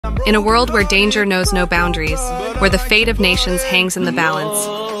In a world where danger knows no boundaries, where the fate of nations hangs in the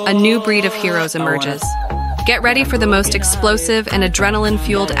balance, a new breed of heroes emerges. Get ready for the most explosive and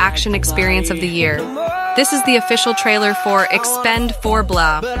adrenaline-fueled action experience of the year. This is the official trailer for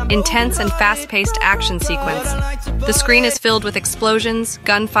EXPEND4BLES, intense and fast-paced action sequence. The screen is filled with explosions,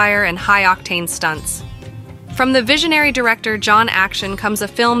 gunfire, and high-octane stunts. From the visionary director John Action comes a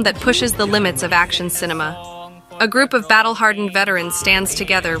film that pushes the limits of action cinema. A group of battle-hardened veterans stands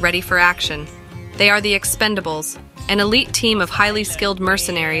together ready for action. They are the Expendables, an elite team of highly skilled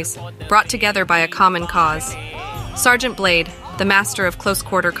mercenaries brought together by a common cause. Sergeant Blade, the master of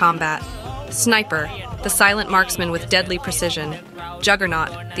close-quarter combat. Sniper, the silent marksman with deadly precision.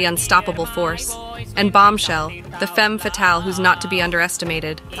 Juggernaut, the unstoppable force. And Bombshell, the femme fatale who's not to be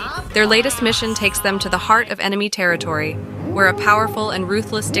underestimated. Their latest mission takes them to the heart of enemy territory, where a powerful and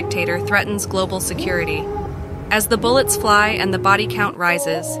ruthless dictator threatens global security. As the bullets fly and the body count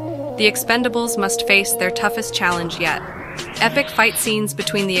rises, the Expendables must face their toughest challenge yet. Epic fight scenes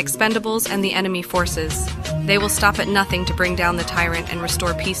between the Expendables and the enemy forces. They will stop at nothing to bring down the tyrant and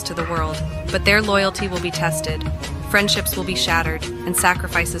restore peace to the world, but their loyalty will be tested, friendships will be shattered, and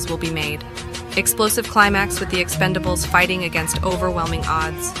sacrifices will be made. Explosive climax with the Expendables fighting against overwhelming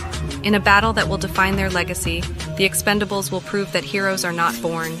odds. In a battle that will define their legacy, the Expendables will prove that heroes are not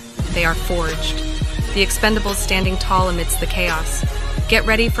born, they are forged. The Expendables standing tall amidst the chaos. Get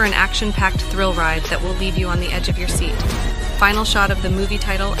ready for an action-packed thrill ride that will leave you on the edge of your seat. Final shot of the movie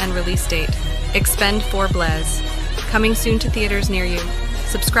title and release date. EXPEND4BLES. Coming soon to theaters near you.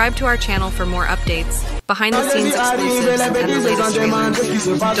 Subscribe to our channel for more updates, behind-the-scenes exclusives, and the latest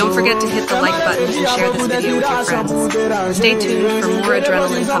trailers. Don't forget to hit the like button and share this video with your friends. Stay tuned for more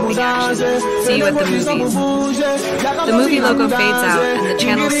adrenaline-pumping action. See you at the movies. The movie logo fades out, and the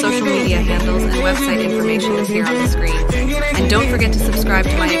channel's social media handles and website information appear on the screen. And don't forget to subscribe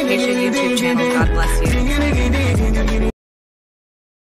to my Acacia YouTube channel. God bless you.